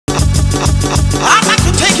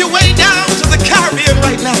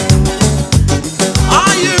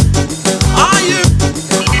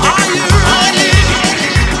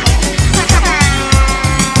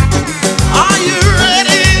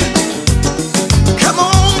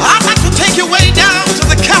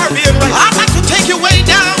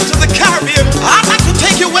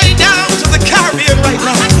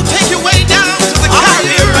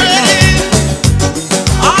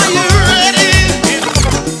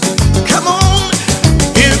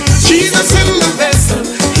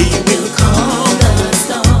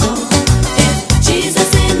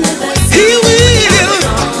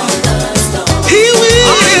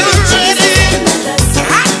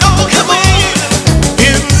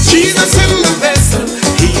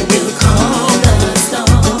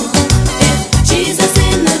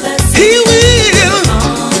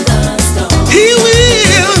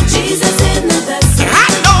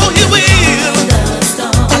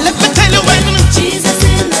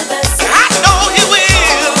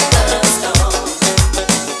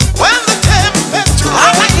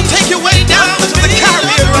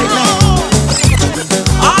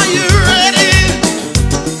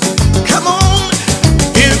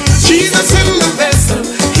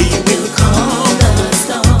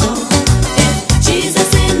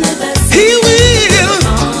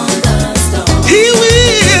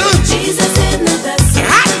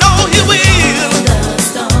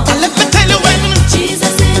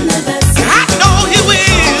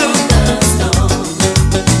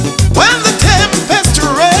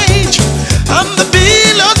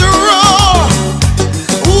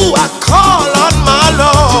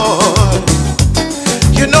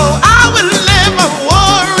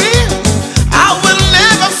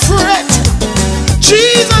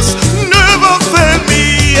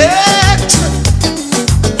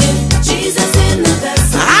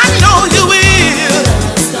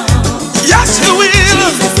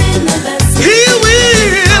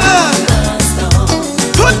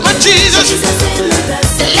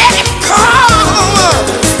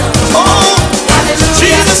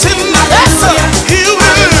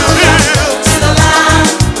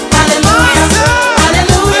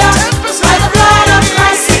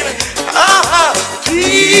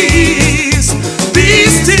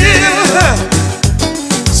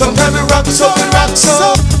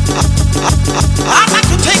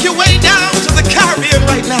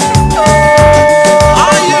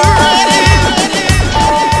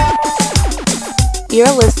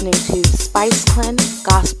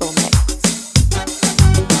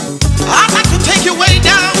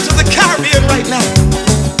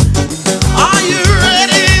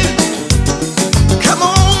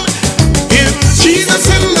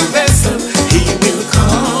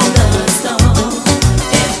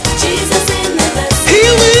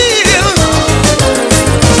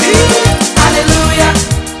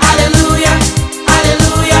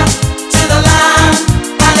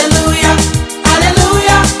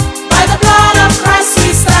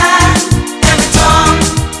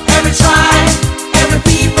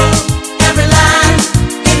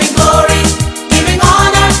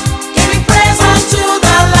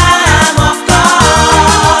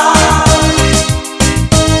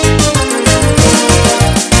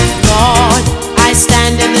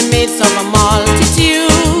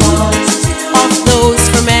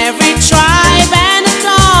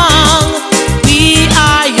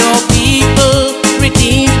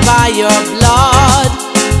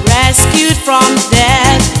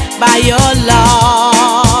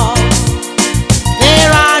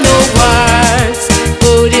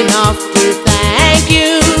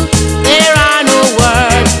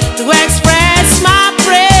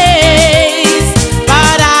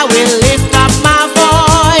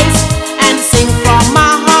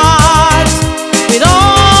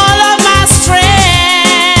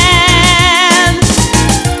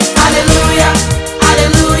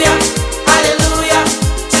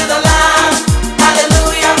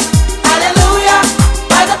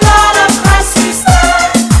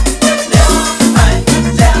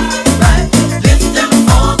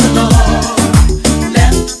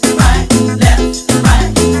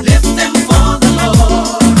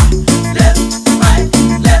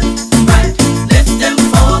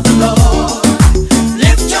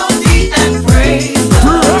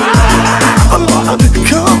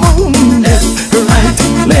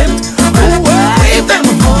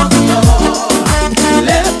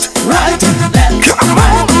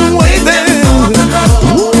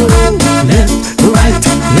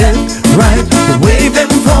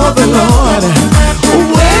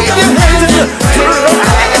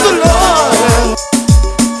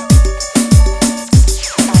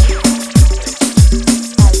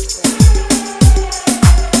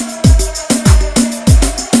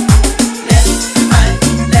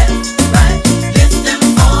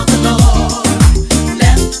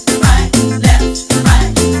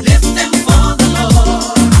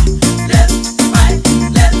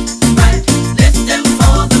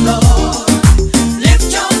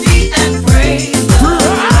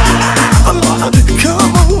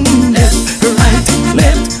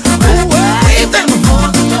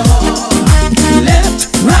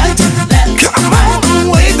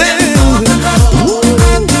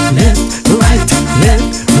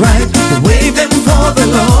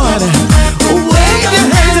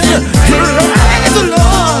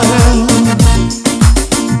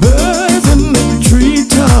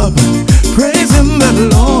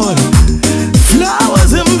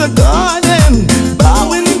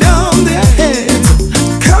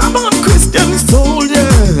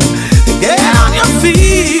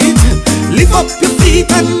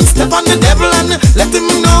step on the devil and let him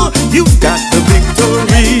know you've got the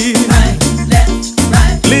victory.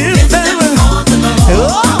 Live them for the Lord.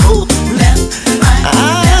 Oh, left and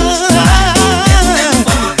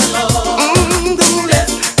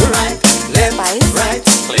right,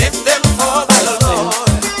 lift them for the Lord.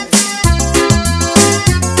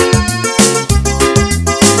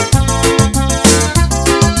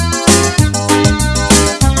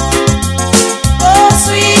 Oh,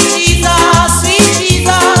 sweet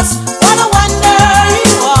Jesus, what a wonder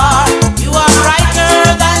you are. You are brighter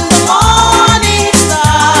than the morning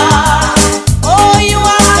star. Oh, you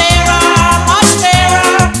are fairer, much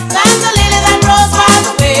fairer than the lily that grows by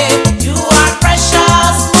the way. You are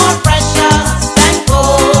precious, more precious than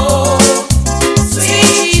gold.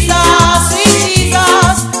 Sweet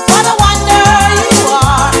Jesus, what a wonder you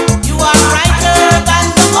are. You are brighter than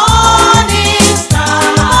the morning star.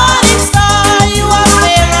 Morning star, you are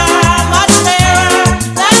fairer, much fairer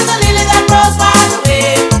than the lily that grows by the way.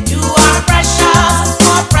 You are precious,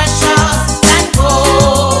 more precious than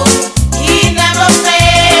gold. He never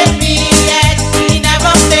failed me yet. He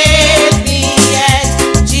never failed me yet.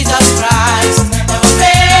 Jesus Christ never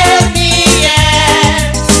failed me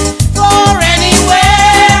yet. For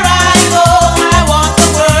anywhere I go, I want the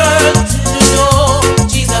world to know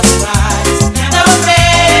Jesus Christ never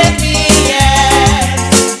failed me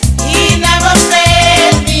yet. He never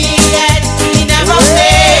failed me yet. He never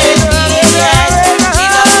failed me yet.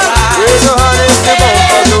 Jesus Christ Raise your hand if you bump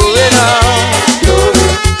for glory now. Glory,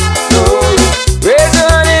 glory. Raise your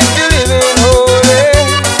hand if you living holy,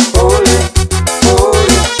 holy,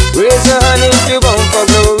 holy. Raise your hand if you bump for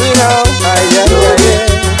glory now. Aye, aye, aye,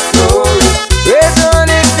 glory. Raise your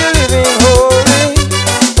hand if you living holy,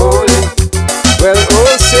 holy. Well,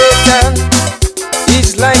 old Satan,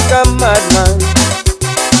 he's like a madman,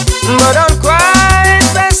 but on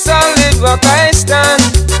Christ's solid rock I stand.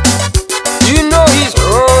 You know he's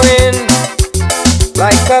roaring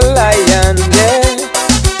like a lion, yeah.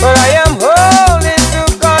 But I am holding to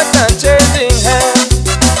God's unchanging hand.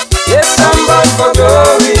 Yes, I'm bound for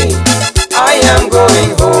glory. I am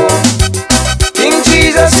going home. King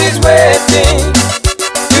Jesus is waiting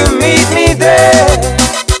to meet me there.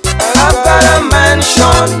 I've got a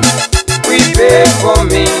mansion prepared for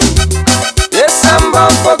me. Yes, I'm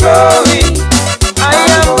bound for glory. I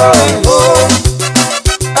am going home.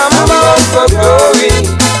 I'm bound for glory.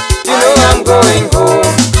 You know I'm going home.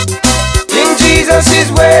 King Jesus is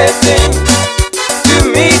waiting to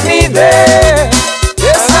meet me there.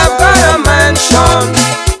 Yes, I've got a mansion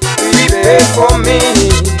prepared for me.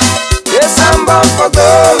 Yes, I'm bound for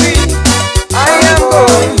glory. I am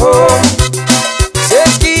going home.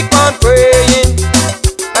 Says keep on praying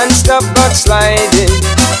and stop backsliding,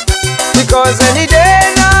 because any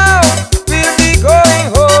day now we'll be going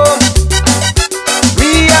home.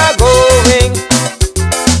 We are going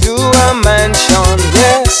to a mansion,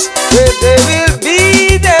 yes, where there will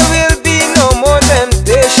be no more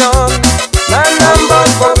temptation. Man, I'm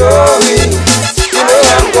bound for glory. You know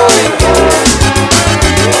I'm going home.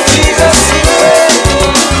 Jesus is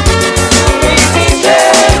waiting to meet me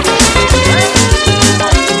there.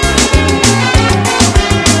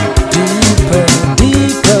 Deeper,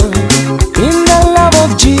 deeper in the love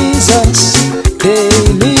of Jesus,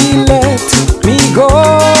 daily let me go.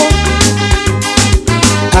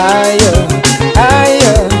 Higher,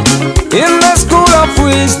 higher in the school of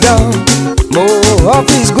wisdom, more of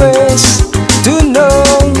His grace to know.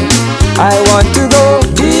 I want to go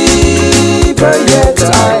deeper yet,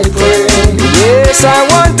 I pray. Yes, I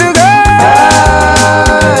want to go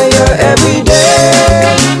higher every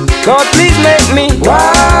day. God, please make me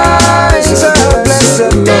wiser,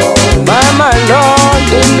 blessed Lord, my Lord,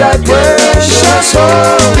 in that precious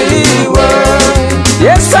holy word.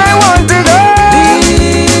 Yes, I want to go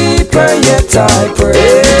deeper yet, I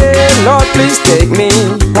pray. Lord, please take me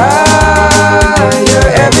higher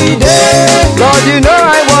every day. Lord, you know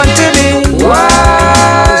I want to be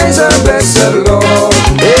wiser, blessed Lord.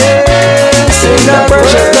 Yes, in the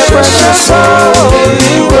precious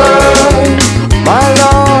holy word. My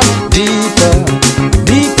Lord, deeper,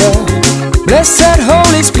 deeper, blessed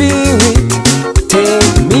Holy Spirit,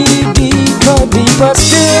 take me deeper, deeper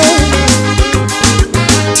still,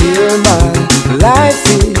 till my life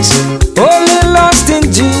is only lost in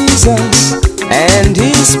Jesus and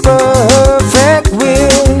His perfect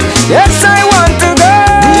will. Yes, I want to go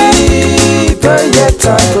deeper yet, I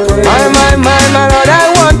pray. My Lord, I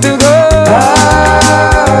want to go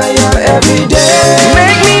higher every day.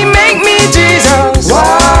 Make me, Jesus,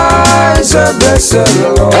 wiser, blessed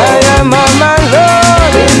Lord. I am my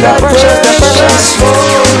Lord in the precious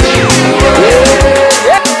holy word.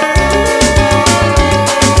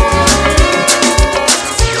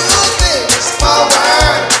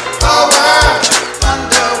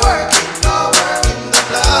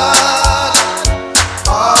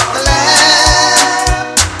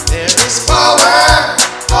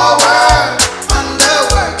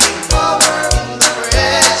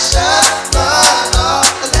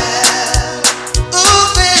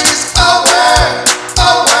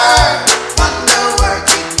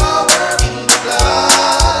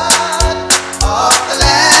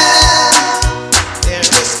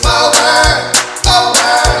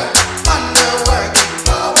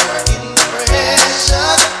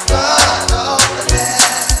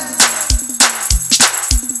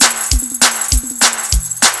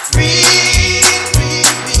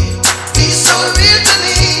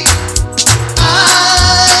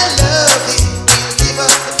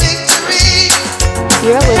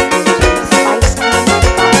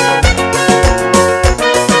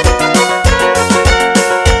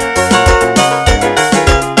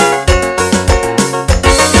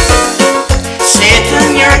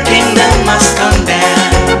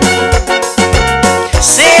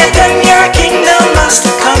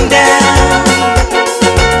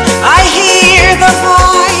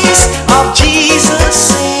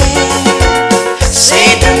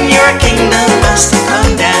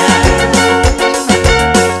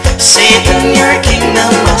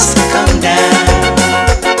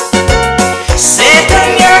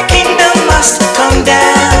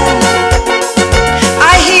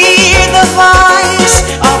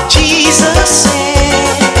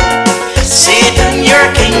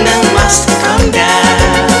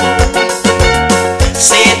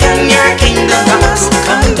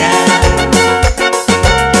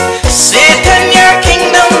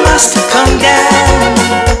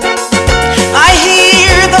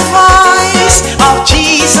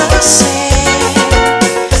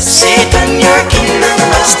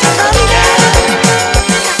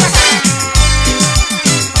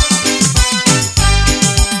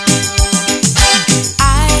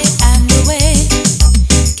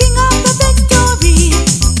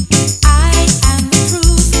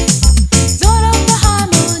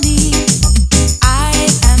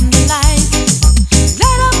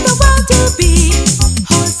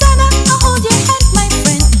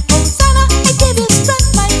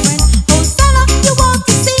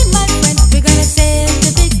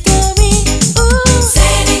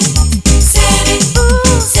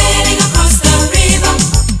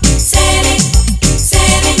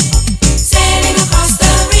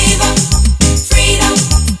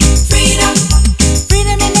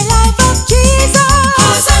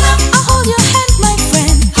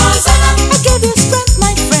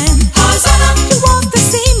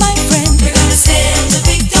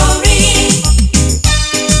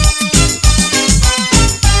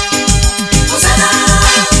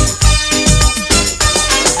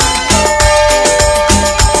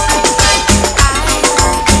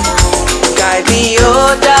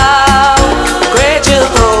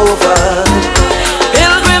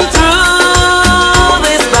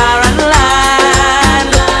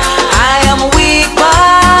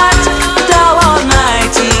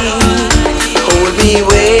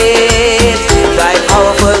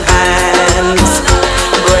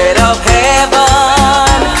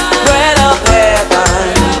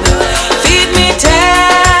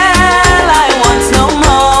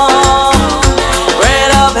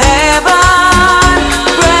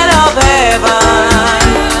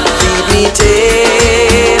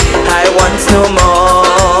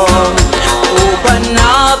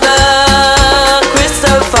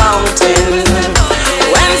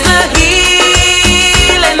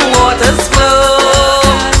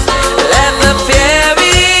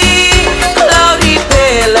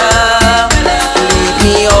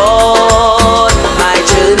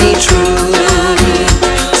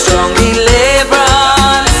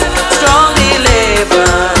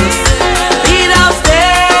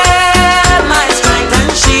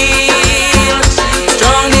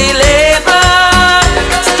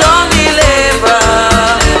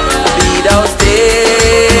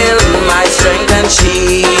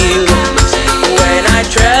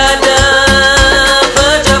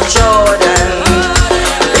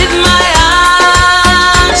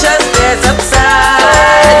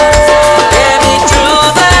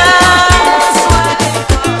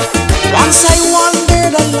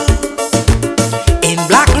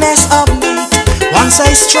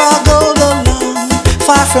 struggled along,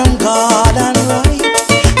 far from God and right.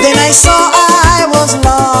 Then I saw I was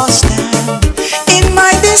lost, and in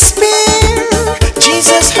my despair,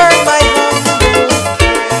 Jesus heard my humble prayer.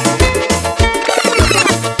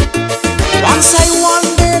 Once I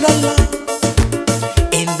wandered along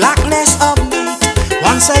in blackness of night.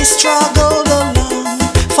 Once I struggled along,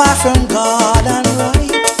 far from God and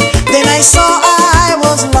right. Then I saw I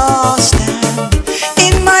was lost, and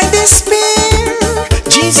in my despair,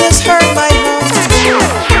 Jesus heard my humble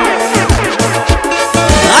prayer.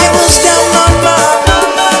 I was down on my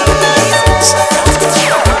knees.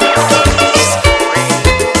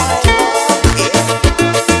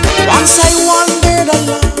 Once I wandered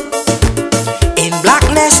along in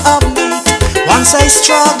blackness of night. Once I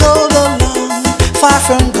struggled along, far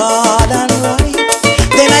from God and right.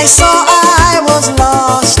 Then I saw I was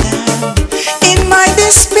lost, and in my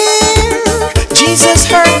despair, Jesus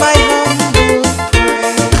heard my humble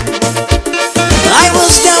prayer. I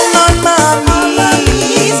was down on my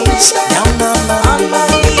knees,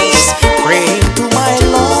 praying to my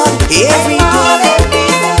Lord every day.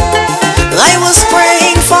 I was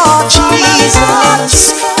praying for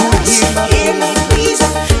Jesus to hear me,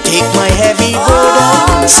 take my heavy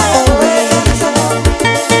burdens away.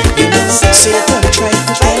 You know, Satan tried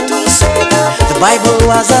to tell me the Bible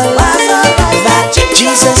was a lie, that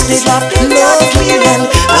Jesus did not love me and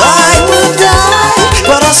I would die.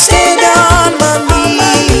 But I stayed on my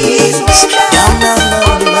knees, down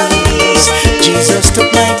on my knees. Jesus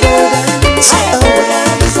took my burdens away.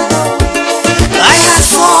 I had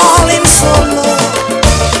fallen so low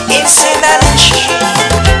in sin and shame,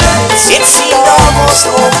 it seemed almost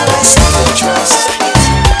hopeless to trust.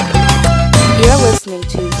 You're listening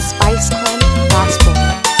to SPICEKLYN Gospel.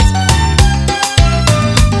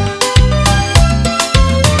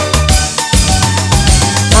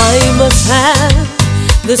 I must have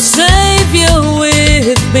the Savior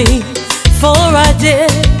with me, for I dare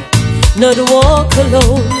not walk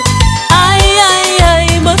alone.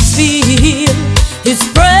 I must feel His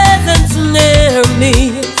presence near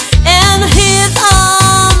me, and His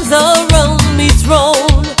arms around me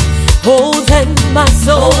thrown. Oh, then my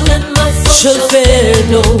soul shall fear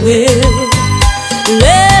no ill.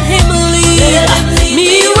 Let Him lead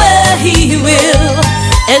me where He will,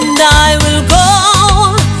 and I will go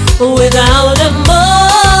without a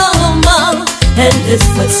murmur, and His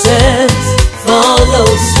footsteps follow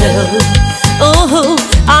still. Oh,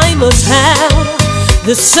 I must have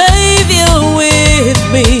the Savior with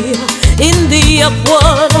me in the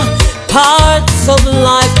upward parts of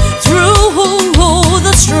life, through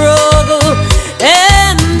the struggle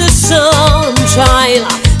and the sunshine,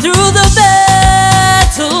 through the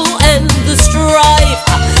battle and the strife.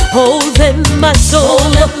 Oh, then my soul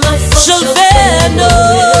shall bear no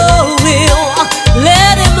ill.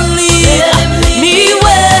 Let Him lead me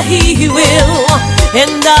where He will,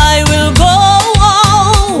 and I will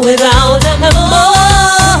go without a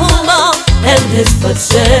murmur, and His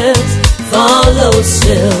footsteps follow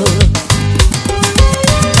still.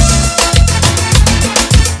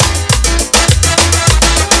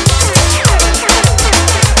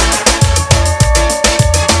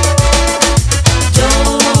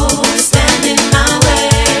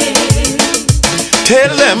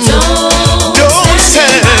 Tell them, don't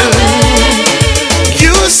stand.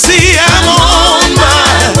 You see, I'm on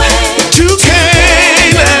my way to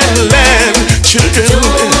Canaan land, children.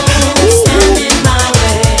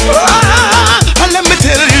 Let me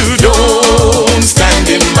tell you, don't stand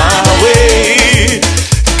in my way.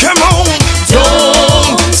 Come on,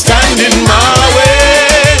 don't stand in my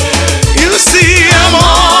way. You see, I'm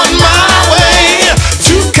on my way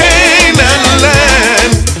to Canaan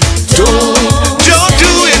land. Don't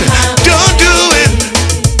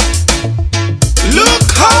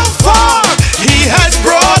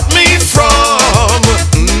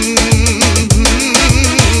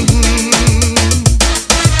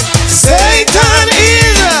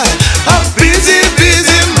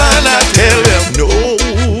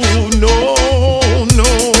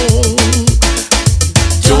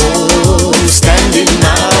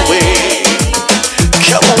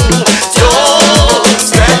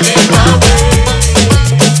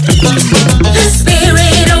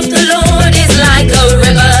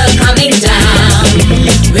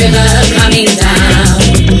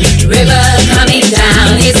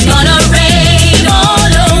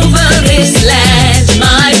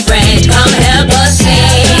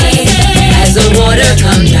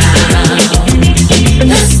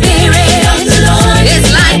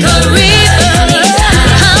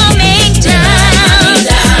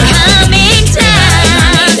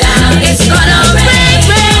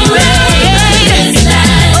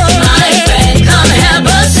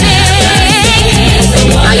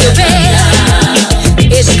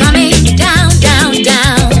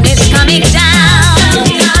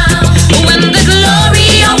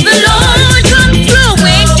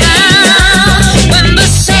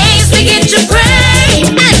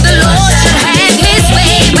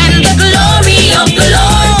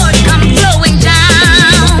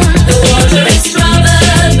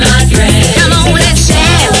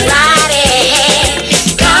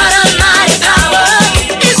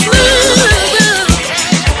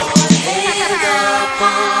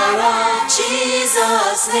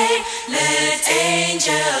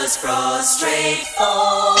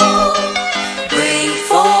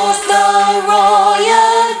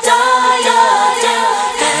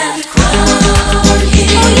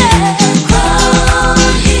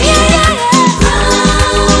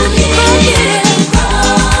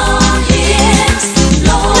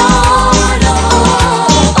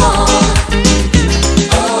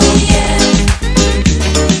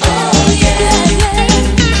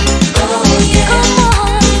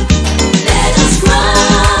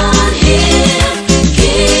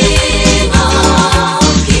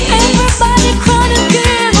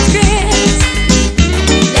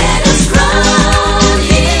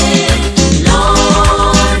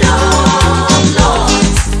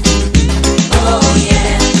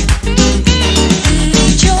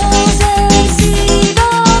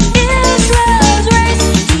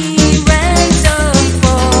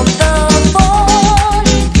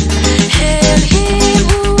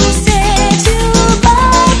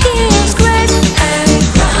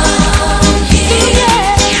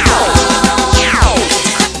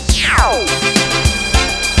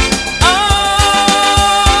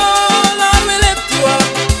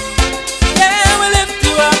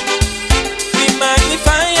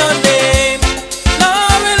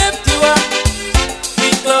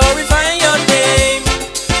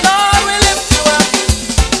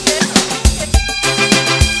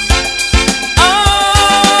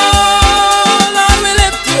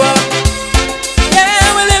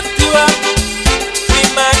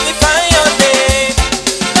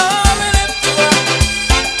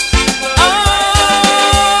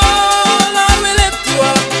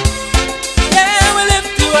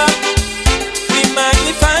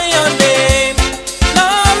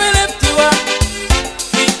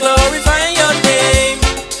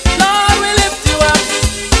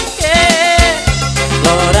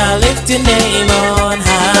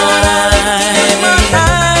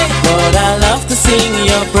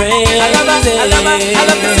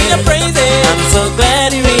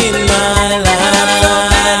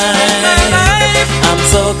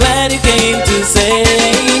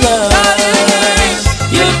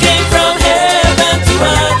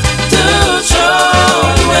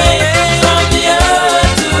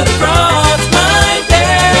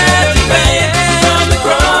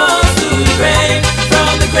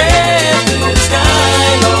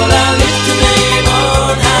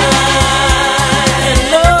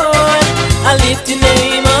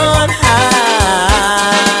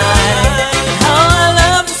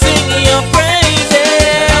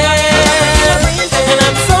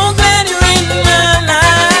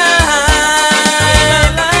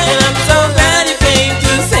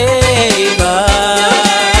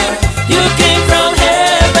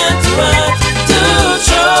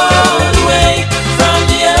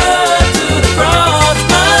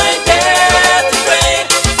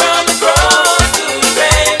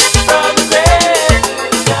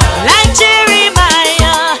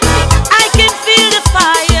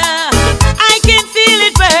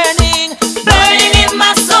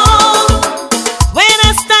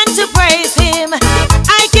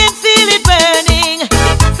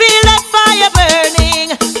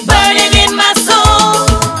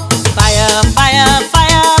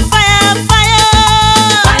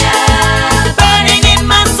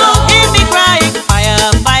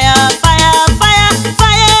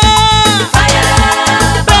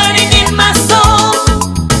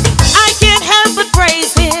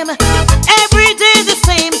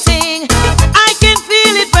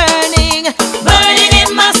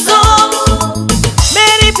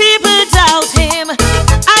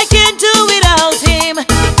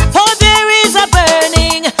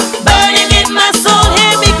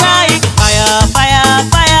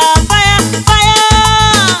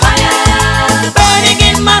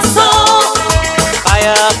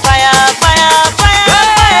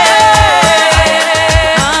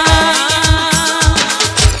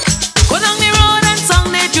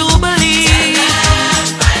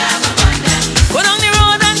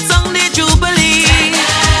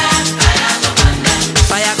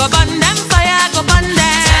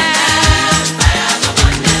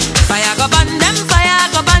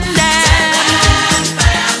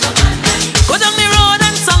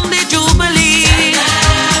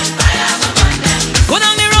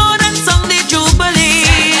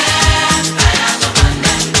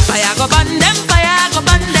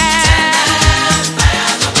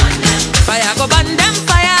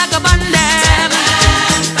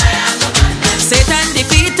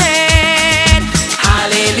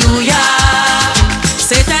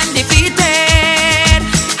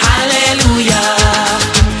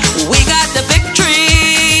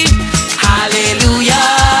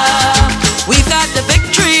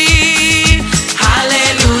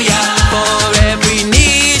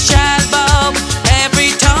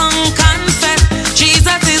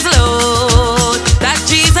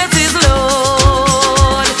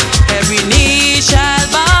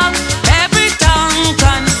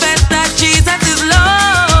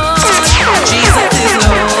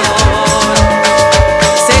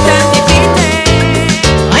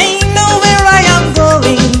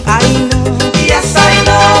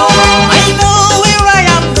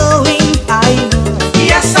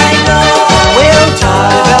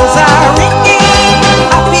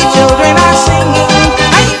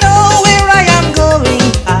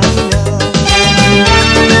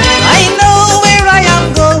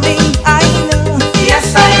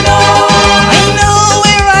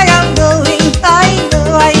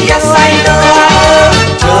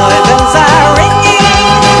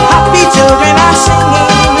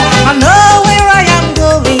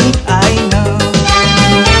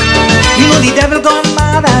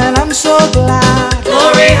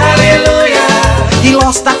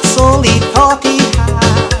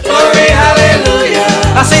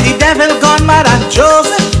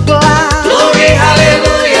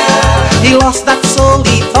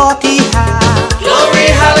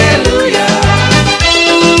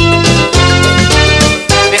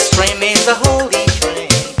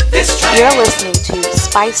You're listening to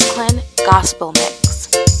SPICEKLYN Gospel Mix.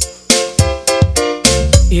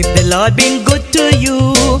 If the Lord been good to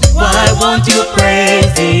you, why won't you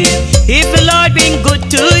praise Him? If the Lord been good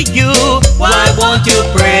to you, why won't you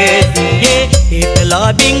praise Him? Yeah. If the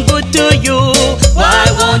Lord been good to you, why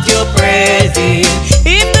won't you praise Him?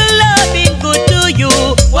 If the Lord been good to you,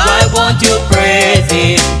 why won't you praise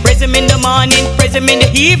Him? Praise Him in the morning, praise Him in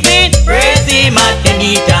the evening, praise Him at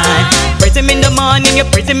any time. Praise Him in the morning, you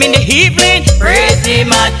praise Him in the evening, praise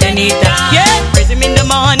Him at any time. Yeah, praise Him in the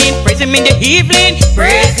morning, praise Him in the evening,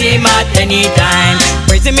 praise Him at any time.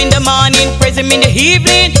 Praise Him in the morning, praise Him in the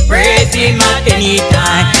evening, praise Him at any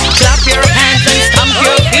time. Clap your hands and stamp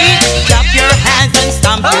your feet. Clap your hands and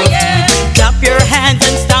stamp your feet. Clap your hands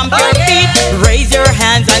and stamp your feet. Raise your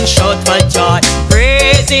hands and shout for joy.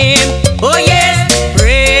 Praise Him, oh yes.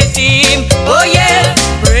 Praise Him, oh yes.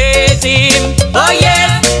 Praise Him, oh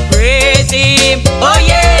yes. Praise Him, oh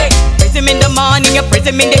yeah. Praise Him in the morning, you praise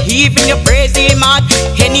Him in the evening, you praise Him at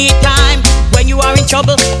any time. When you are in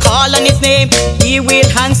trouble, call on His name, He will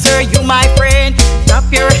answer you, my friend.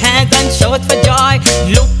 Clap your hands and shout for joy.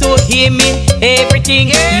 Look to Him in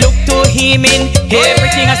everything. Look to Him in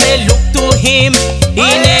everything. I say look to Him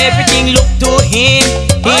in everything. Look to Him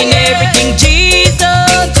in everything. Jesus,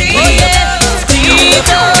 oh yeah.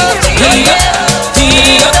 Jesus,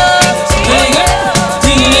 Jesus,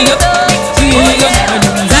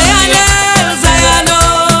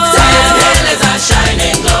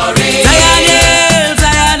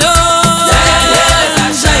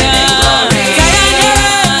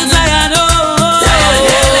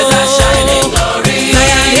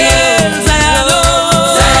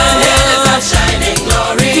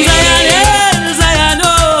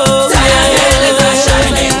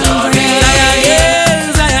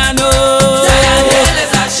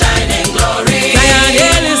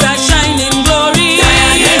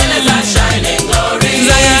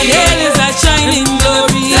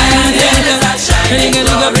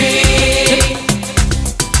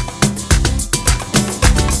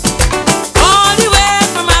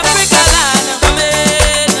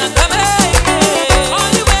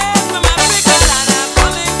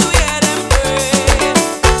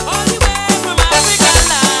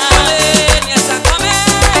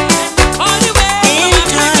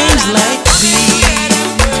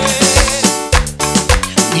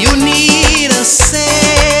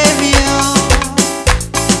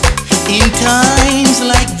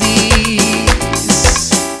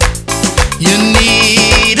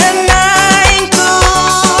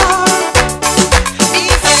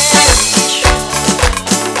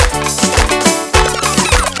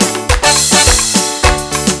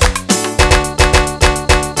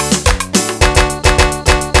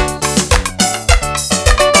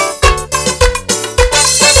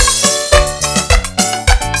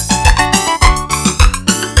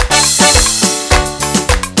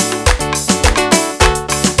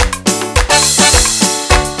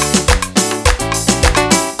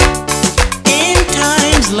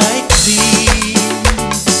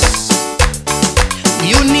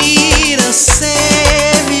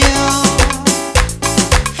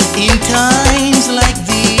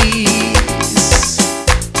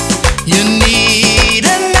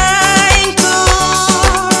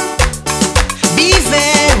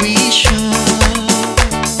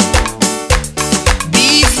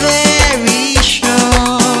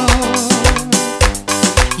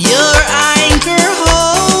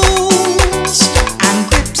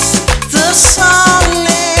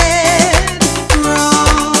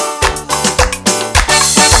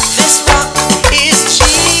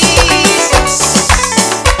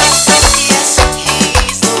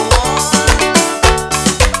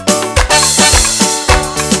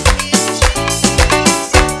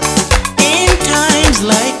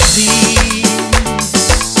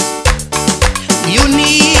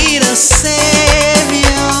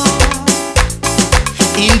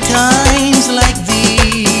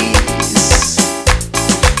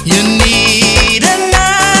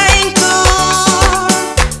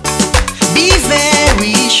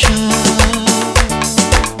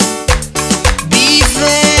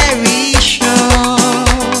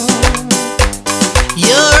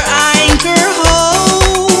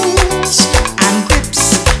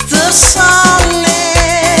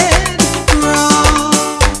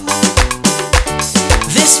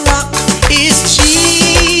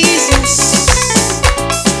 Jesus,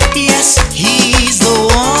 yes, He's the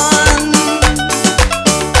one.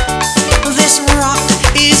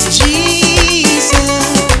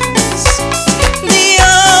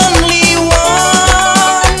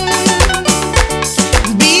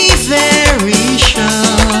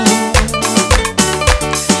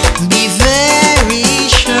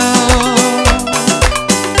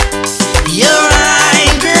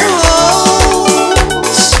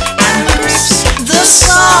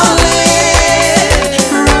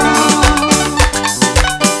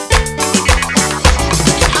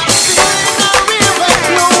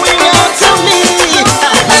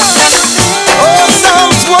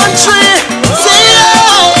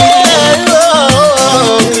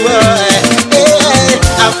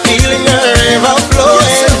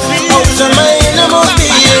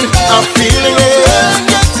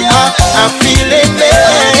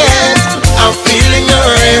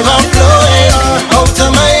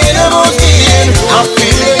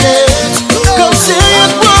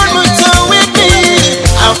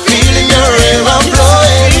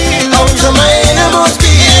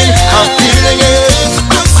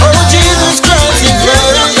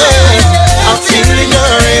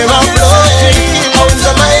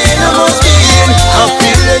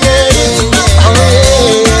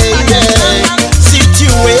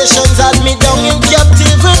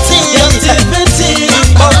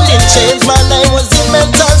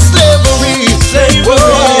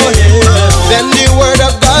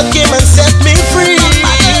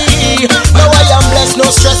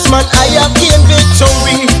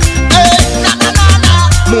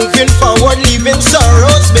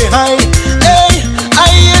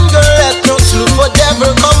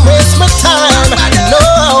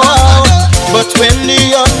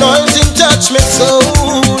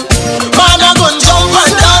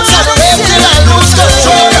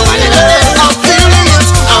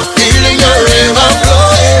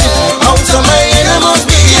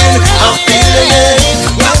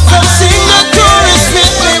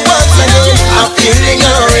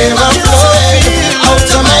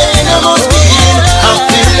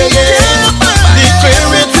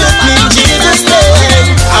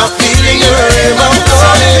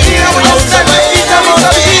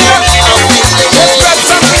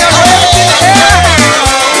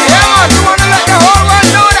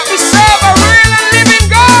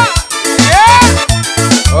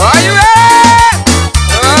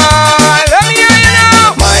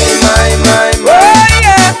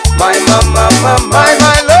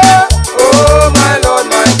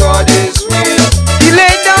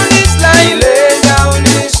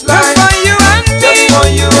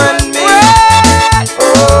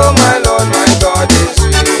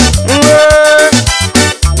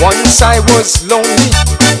 was lonely,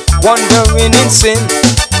 wandering in sin,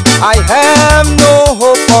 I have no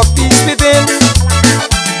hope of peace within.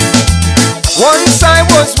 Once I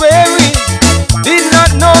was weary, did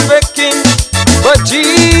not know the King, but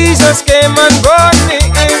Jesus came and brought me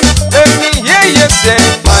in. Let me hear you say,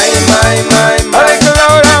 my, a little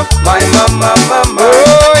louder, my,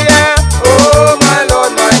 oh yeah, oh my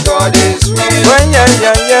Lord, my God is real. Well, yeah,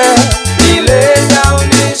 He laid down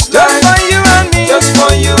His life just for you and me, just for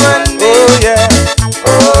you and me. Oh yeah,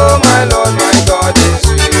 oh my Lord, my God is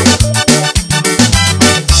real.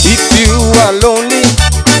 If you are lonely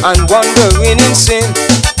and wandering in sin,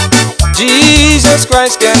 Jesus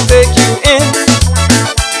Christ can take you in.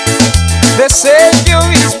 The Savior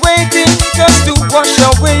is waiting just to wash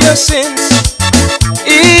away your sins.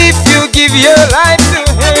 If you give your life to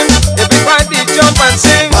Him, everybody jump and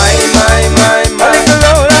sing, my, a little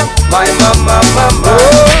louder, my, oh Lord.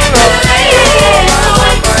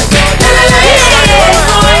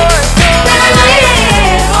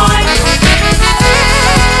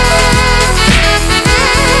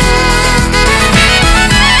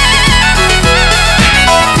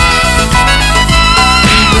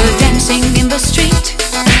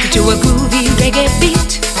 To a groovy reggae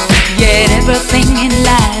beat, yet everything in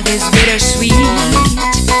life is bittersweet.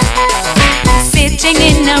 Sitting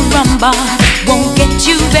in a rum bar won't get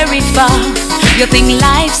you very far. You think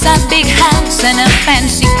life's a big house and a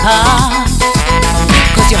fancy car,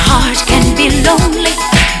 'cause your heart can be lonely,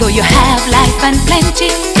 though you have life and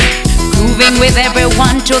plenty. Grooving with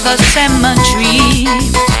everyone to the cemetery.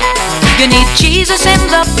 You need Jesus in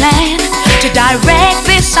the plan to direct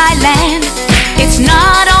this island. It's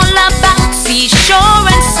not all about seashore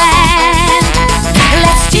and sand.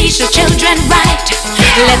 Let's teach the children right,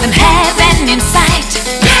 let them have an insight.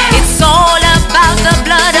 It's all about the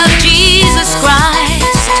blood of Jesus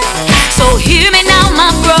Christ. So hear me now,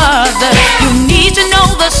 my brother, you need to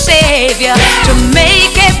know the Savior to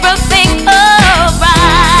make everything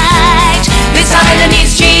alright. This island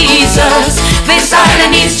needs Jesus, this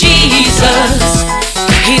island needs Jesus.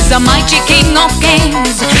 He's the mighty King of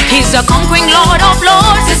Kings, He's the conquering Lord of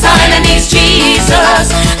Lords. This island needs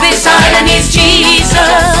Jesus, this island needs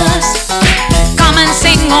Jesus. Come and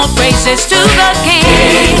sing all praises to the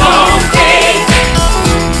King of Kings.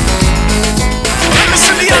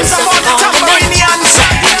 Listen the answer about the tambourinians.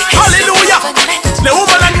 Hallelujah. The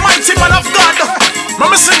woman and mighty man of God.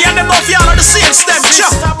 Mama sing the them of y'all on the same step.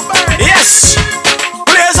 Yes.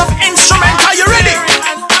 Players of instrument, are you ready?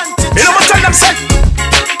 You know what tell them say?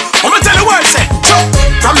 I'ma tell the word say,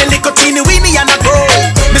 from a little teeny weeny and a grow.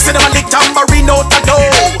 Me say them a lick tambourine out the door.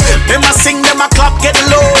 Them a sing, them a clap, get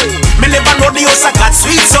low. Me never know the house a got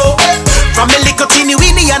sweet so. From a little teeny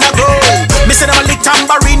weeny and a grow. Me say them a lick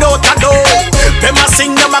tambourine out the door. Them a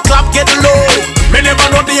sing, them a clap, get low. Me never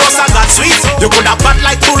know the house a got sweet. You coulda bat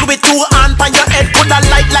like bull with two hands on your head. Coulda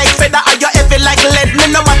light like feather, or you heavy like lead. Me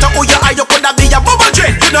no matter who you are, you coulda be a bubble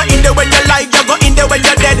dread. You know in there when you're live, you go in there when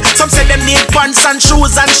you're dead. Some say them need pants and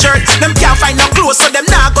shoes and shirts. Them can't find no clothes, so them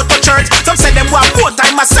nah go to church. Some say them want more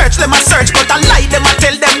time a search, them a search. But I lie, them a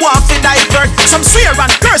tell them want to divert. Some swear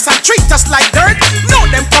and curse and treat us like dirt. Know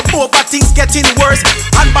them come over, things getting worse.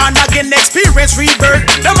 And born again, experience rebirth.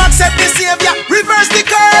 Them accept the Savior, reverse the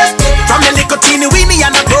curse. From a little teeny weeny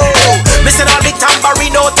and a grow. Me say all the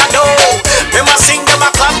tambourine out a door. Them a sing, them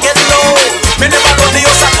a clap, get low. Me never know the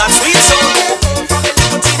house a got sweet so. From a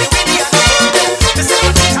little teeny weeny and a grow. Me say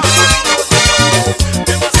all the tambourine out a door.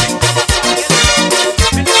 Them a sing, them a clap, get low. Me never know the house a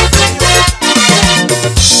got sweet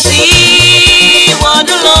so. See what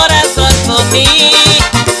the Lord has done for me.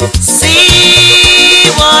 See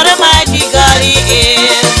what a mighty God He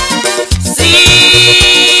is.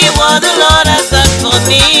 See what the Lord has done for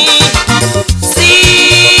me.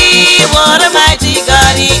 See what a mighty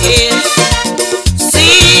God He is.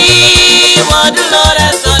 See what the Lord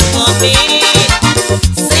has done for me.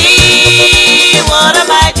 See what a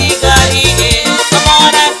mighty God He is. Come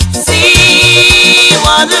on and see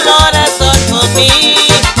what the Lord has done for me.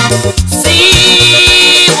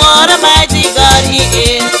 See what a mighty God He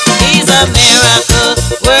is. He's a miracle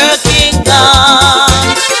working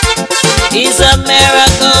God. He's a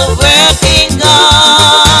miracle working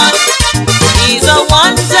God. He's a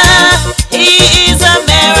wonder. He is a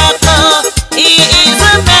miracle. He is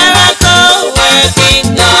a miracle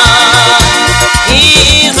working God.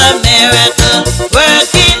 He is a miracle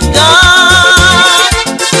working God.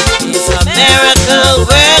 He's a miracle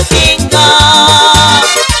working God.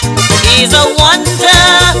 He's a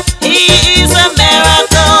wonder. He is a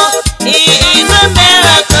miracle. He is a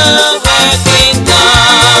miracle working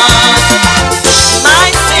God.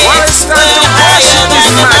 My faith.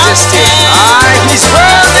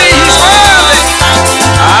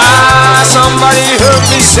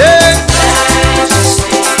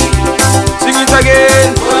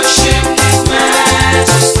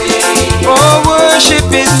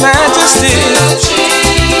 majesty.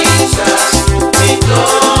 Jesus, be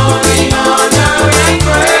glory, honor, and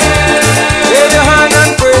praise. Wave your hand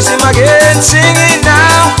and praise him again. Sing it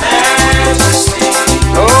now. Majesty.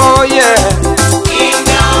 Oh yeah.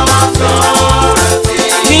 Kingdom authority.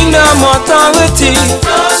 Kingdom authority.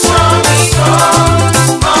 Flows from his throne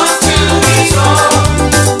unto his throne.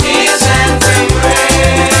 His anthem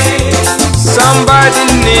praise. Somebody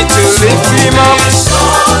need to lift him up.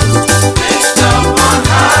 Lift up on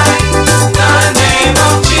high the name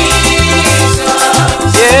of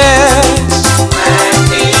Jesus. Yes.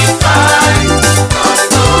 Magnify, God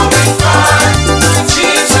glorify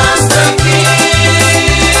Jesus the King.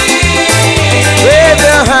 Wave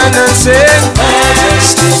your hand and say,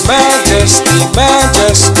 Majesty, Majesty,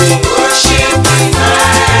 Majesty. Worship with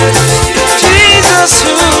majesty. Jesus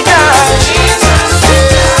who died.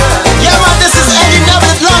 Yeah, man, this is Eddie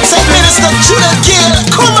Neville alongside Minister Judah Gill.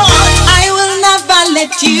 Come on. I will never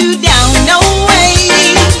let you down, no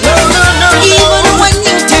way. No, no, no, Even when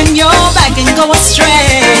you turn your back and go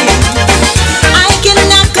astray, I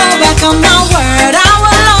cannot go back on my word. I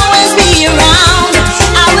will always be around.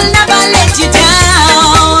 I will never let you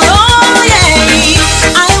down. Oh yeah,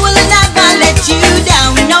 I will never let you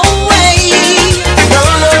down. No way.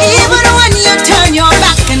 Even when you turn your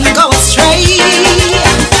back and go astray,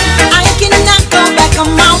 I cannot go back on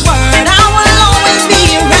my word. I will always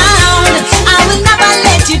be around. I will never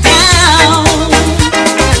let you down.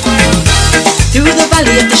 Through the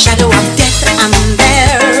valley of the shadow of death, I'm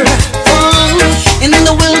there. In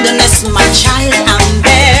the wilderness, my child, I'm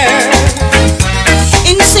there.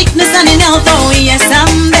 In sickness and in health, oh yes,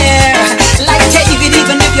 I'm there. Like David,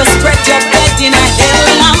 even if you spread your bed in a hell,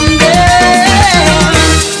 I'm there.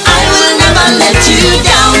 I will never let you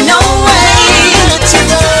down, no way.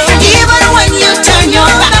 Even when you turn your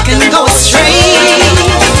back and go astray,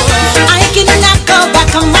 I cannot go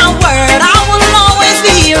back on my word. I will always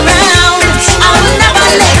be around. I will never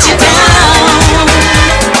let you down.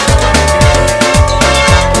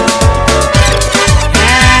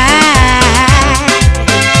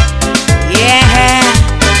 Yeah.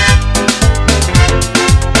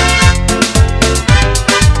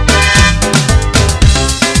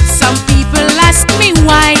 Some people ask me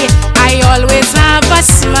why I always have a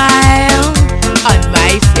smile on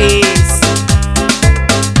my face.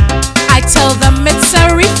 I tell them it's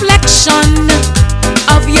a reflection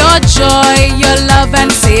of your joy, your love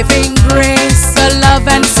and saving grace, your love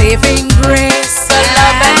and saving grace, your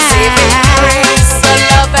love and saving grace, your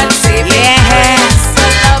love and saving grace,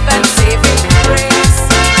 your love and saving grace.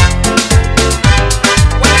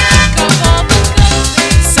 When I think of all the good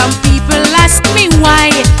things, some people ask me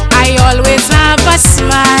why I always have a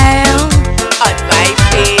smile on my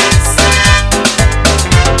face.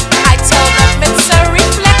 I tell them it's a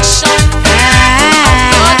reflection of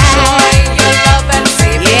your joy, your love and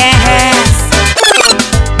saving grace.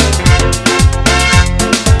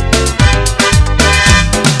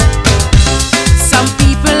 Some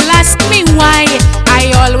people ask me why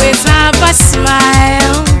I always have a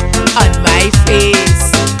smile on my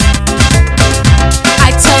face.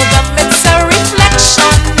 I tell them it's a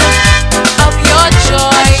reflection of your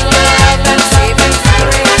joy, your love and saving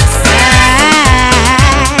grace.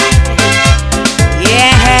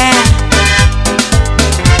 Yeah.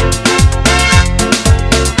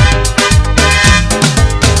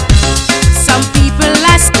 Some people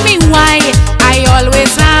ask me why I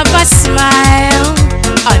always have a smile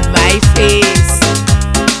on my face.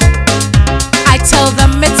 I tell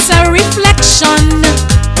them it's a reflection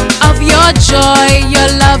of your joy, your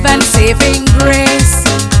love and saving grace.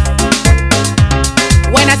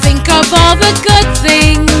 When I think of all the good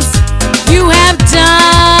things you have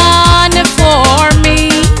done for me,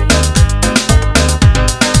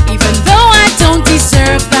 even though I don't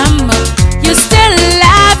deserve them, you still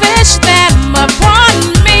lavish them upon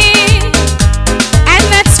me. And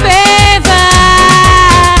that's favor.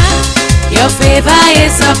 Your favor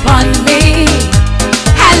is upon me.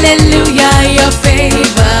 Hallelujah, your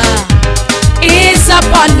favor is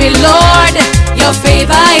upon me, Lord. Your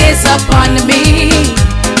favor is upon me.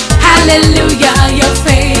 Hallelujah, your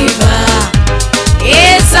favor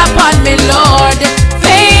is upon me, Lord.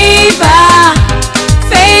 Favor,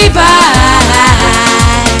 favor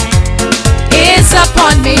is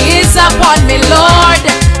upon me, Lord.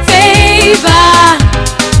 Favor,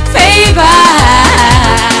 favor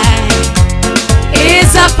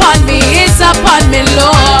is upon me,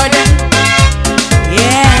 Lord.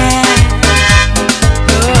 Yeah.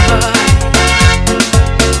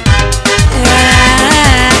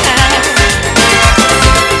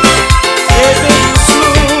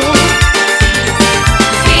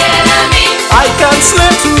 I can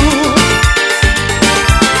slay too.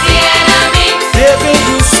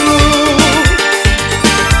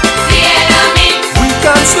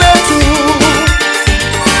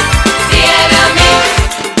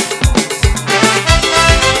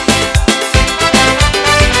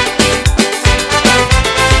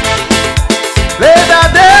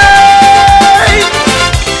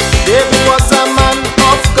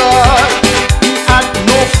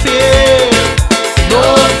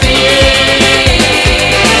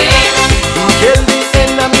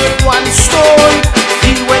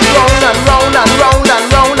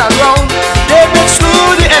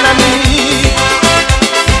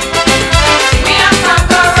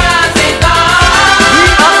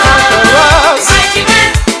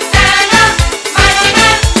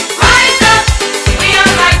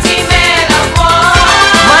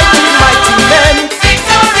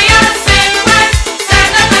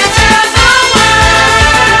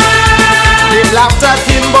 at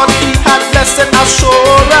him, but he had blessed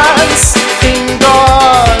assurance in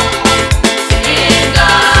God.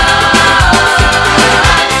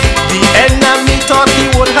 The enemy thought he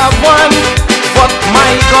would have won, but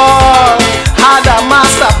my God had a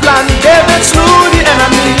master plan, gave it to the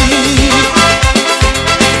enemy.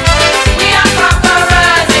 We are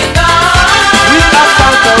conquerors in God. We are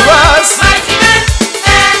conquerors. Mighty men,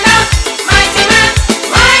 stand up. Mighty men,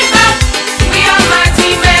 rise up. We are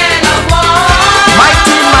mighty men of war.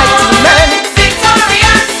 Mighty, mighty men.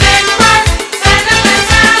 Victorious in Christ, stand up and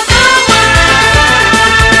tell the world.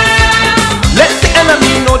 Let the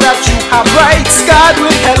enemy know that you have rights. God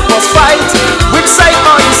will help us fight. Which side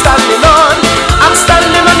are you standing on? I'm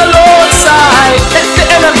standing on the Lord's side. Let the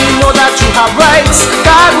enemy know that you have rights.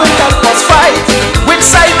 God will help us fight. Which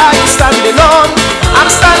side are you standing on? I'm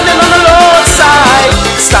standing on the Lord's side.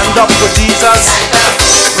 Stand up for Jesus.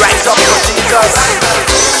 Rise up for Jesus.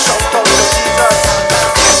 Shout out for Jesus.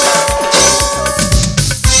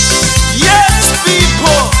 Yes,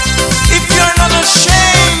 people, if you're not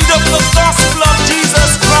ashamed of the gospel of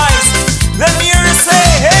Jesus Christ, let me hear you say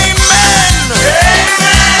amen.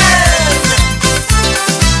 Amen.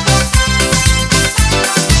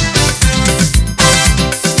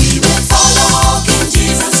 We will follow King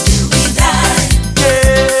Jesus till we die.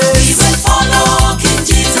 We will follow King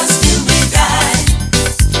Jesus till we die.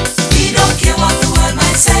 We don't care what the world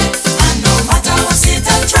might say, and no matter what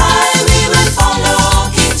Satan try, we will follow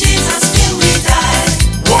King Jesus till we die.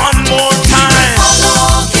 One more We time. will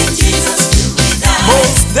follow King Jesus till we die.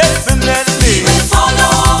 Most We definitely. will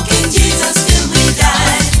follow King Jesus till we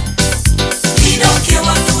die. We don't care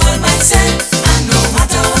what the world might say, and no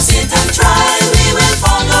matter what Satan try, we will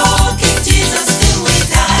follow King Jesus till we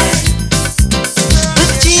die.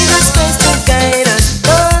 With Jesus Christ to guide us,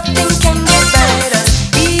 nothing can divide us.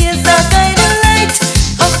 He is the guiding light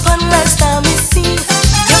upon life's stormy sea.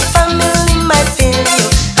 Your family might fail you,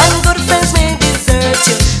 and good friends may desert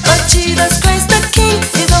you, but Jesus Christ the King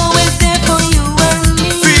is always there for you and me.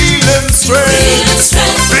 Feeling strength. Feeling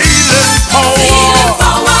strength, Feeling power. Feeling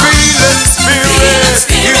power. Feeling spirit. Feeling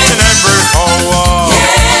spirit. Each and every hour.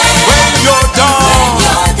 When you're down. When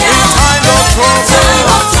you're In down. time of trouble.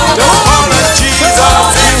 Just call on Jesus.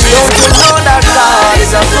 Don't you know that God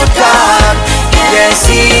is a good God? Yes,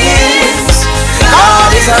 He is.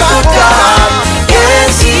 God is a good God.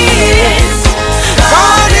 Yes, He is.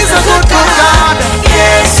 God is a good God.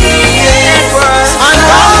 Yes, He is. And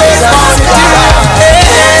God is a good God.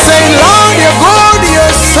 Say, Lord, you're good,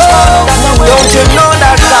 you're so. Don't you know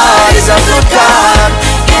that God is a good God?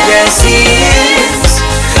 Yes, He is.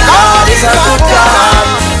 God is a good God.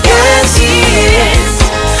 Yes, He is.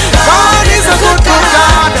 God is a good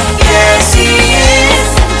God. Yes, He is.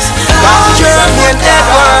 God is a good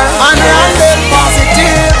God. And random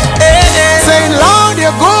positive. Say, Lord,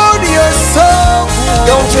 you're good, you're so.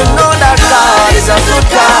 Don't you know that God is a good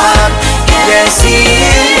God? Yes, He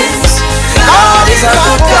is. God is a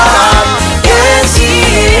good God. Yes, He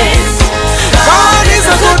is. God is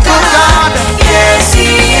a good God. Yes, He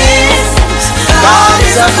is. God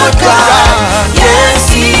is a good God. Yes,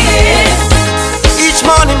 He is. Each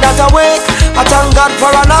morning that I wake, I thank God for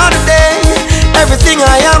another day. Everything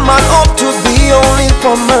I am and up to be only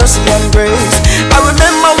for mercy and grace. I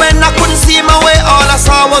remember when I couldn't see my way, all I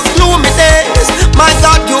saw was gloomy days. My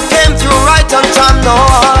God, you came through right on time. Now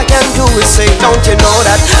all I can do is say, don't you know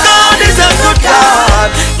that God is a good God?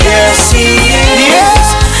 Yes, He is.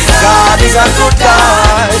 God is a good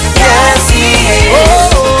God. Yes, He is.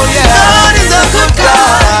 Oh, yeah. God is a good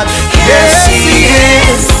God. Yes, He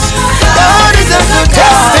is. God is a good God.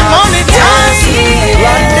 Testimony time. Yes, He is.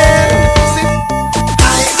 Right there.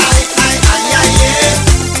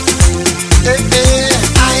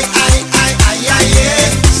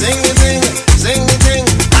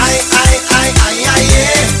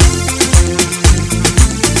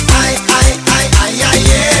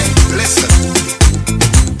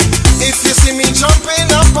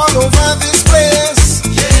 All over this place.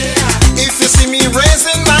 If you see me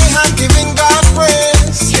raising my hand, giving God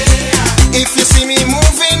praise. If you see me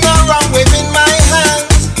moving around, waving my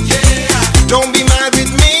hands, don't be mad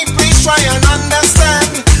with me. Please try and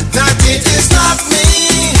understand that it is not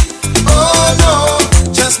me. Oh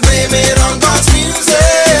no, just blame it on God's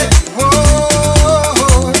music.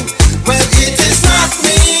 Whoa, well it is not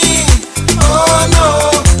me. Oh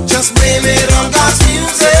no, just blame it on God's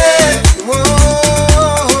music.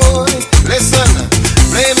 Whoa. Listen,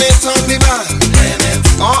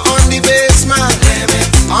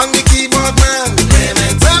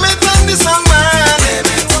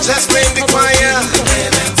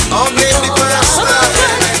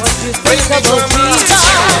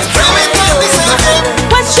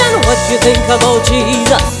 think about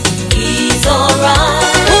Jesus? He's alright.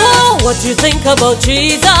 Oh, what you think about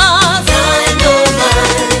Jesus? I know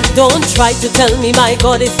mine. Don't try to tell me my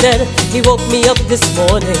God is dead. He woke me up this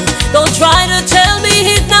morning. Don't try to tell me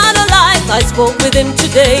he's not alive. I spoke with him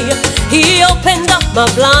today. He opened up my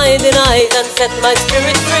blinding eyes and set my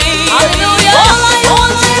spirit free. Hallelujah. All I want.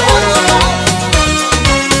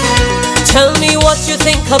 Tell me what you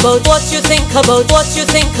think about, what you think about, what you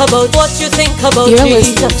think about, what you think about You're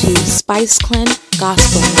Jesus. listening to SPICEKLYN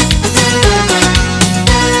Gospel.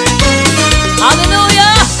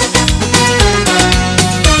 Hallelujah.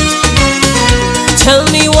 Tell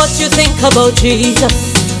me what you think about Jesus.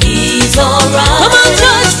 He's alright. Come on,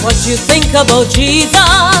 church. What you think about Jesus?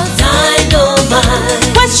 I know mine.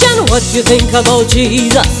 Question, what you think about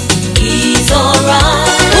Jesus? He's alright.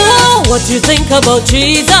 Oh, what you think about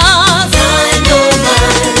Jesus? I know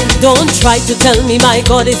mine. Don't try to tell me my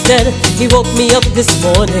God is dead. He woke me up this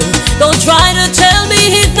morning. Don't try to tell me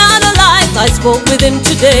he's not alive. I spoke with him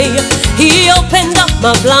today. He opened up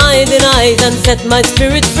my blinding eyes and set my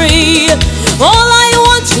spirit free. All I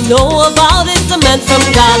want to know about is the man from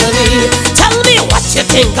Galilee. Tell me what you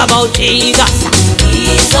think about Jesus.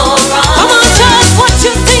 He's alright. Come on, church, what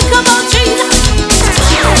you think about Jesus?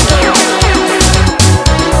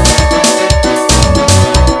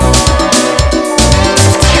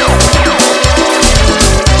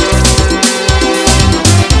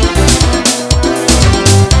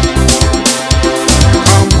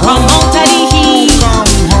 Come out of the heat,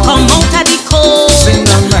 come out of the cold,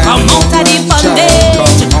 come out of the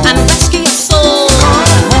bondage and rescue your soul. Come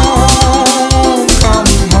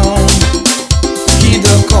home, heed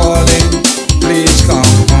the calling, please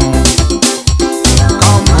come home.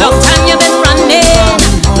 Long time you've been running,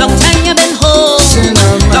 long time you've been home,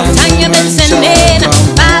 long time you've been sending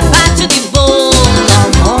bye-bye to the bone.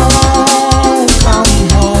 Come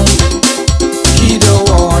home, heed the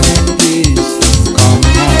warning, please come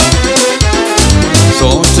home. So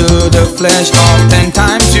to the flesh,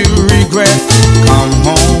 oftentimes you regret. Come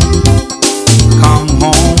home, come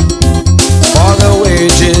home. For the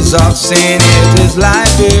wages of sin, it is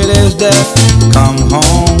life, it is death. Come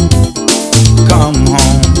home, come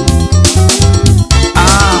home.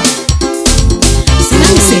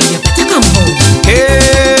 Say you better come home.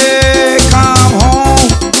 Hey, come home.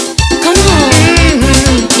 Come home.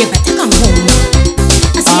 You better come home.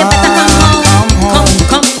 I say you better come home.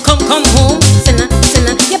 Come home. Sinner,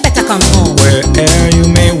 you better come home. Where'er you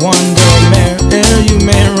may wander, where'er you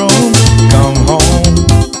may roam, come home,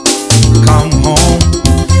 come home.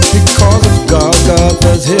 Because of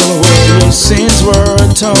Golgotha's hill where your sins were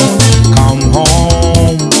atoned. Come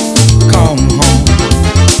home, come home,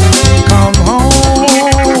 come home,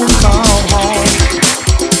 come home.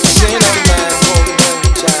 Say no man,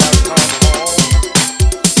 woman, child, come home.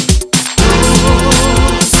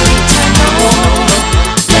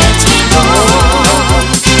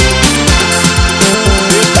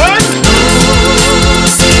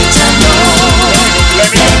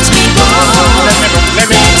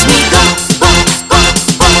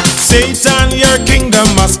 Satan, your kingdom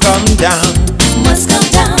must come down. Must come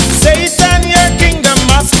down. Satan, your kingdom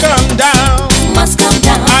must come down. Must come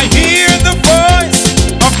down. I hear the voice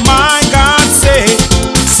of my God say,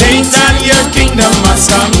 Satan, your kingdom must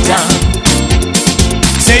come down.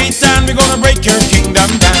 Satan, we're gonna break your kingdom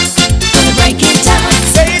down. Gonna break it down.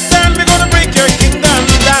 Satan, we're gonna break your kingdom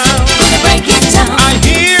down. Gonna break it down. I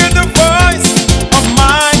hear the voice of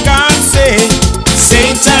my God say,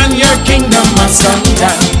 Satan, your kingdom must come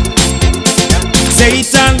down.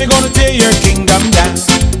 Satan, we're gonna tear your kingdom down.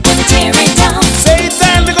 Gonna tear it down.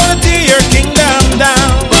 Satan, we're gonna tear your kingdom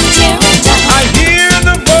down. Gonna tear it down. I hear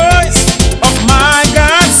the voice of my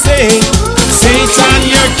God say, Satan,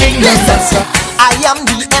 your kingdom must come. I am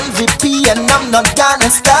the MVP and I'm not gonna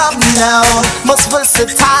stop now. Most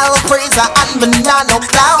versatile praiser and banana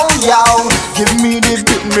clown, yo. Give me the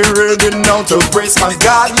beat, me ready now to praise my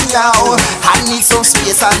God now. I need some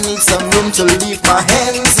space, I need some room to leave my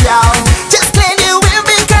hands, yo. Just play the wheel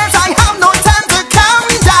because I have no time to calm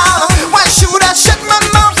down. Why should I shut my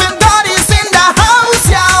mouth when God is in the house,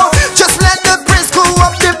 yo? Just let the praise go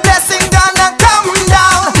up, the blessing gonna come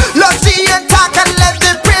down. Love the attack and let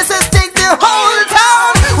the praises take the whole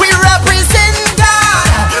town. We represent God,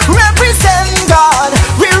 represent God,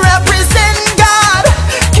 we represent God,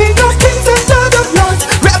 King of kings and Lord of lords.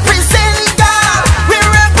 Represent God, we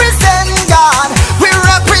represent God, we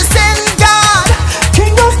represent God,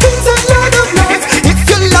 King of kings and Lord of lords.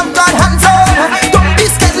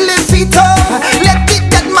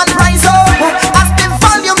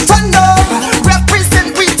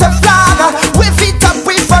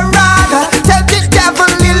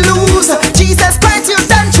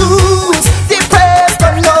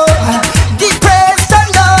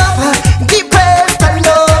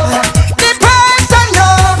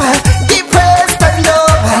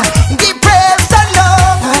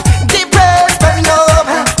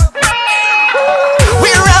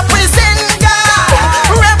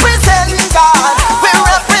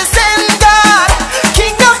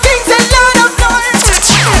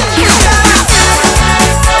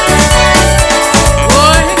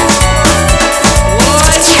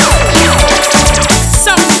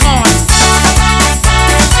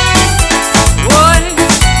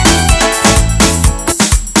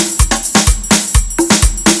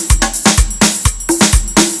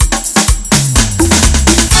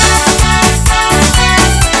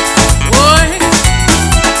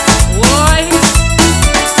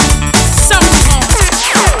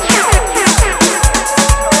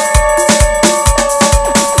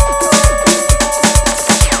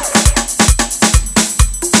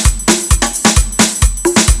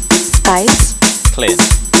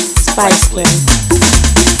 SPICEKLYN.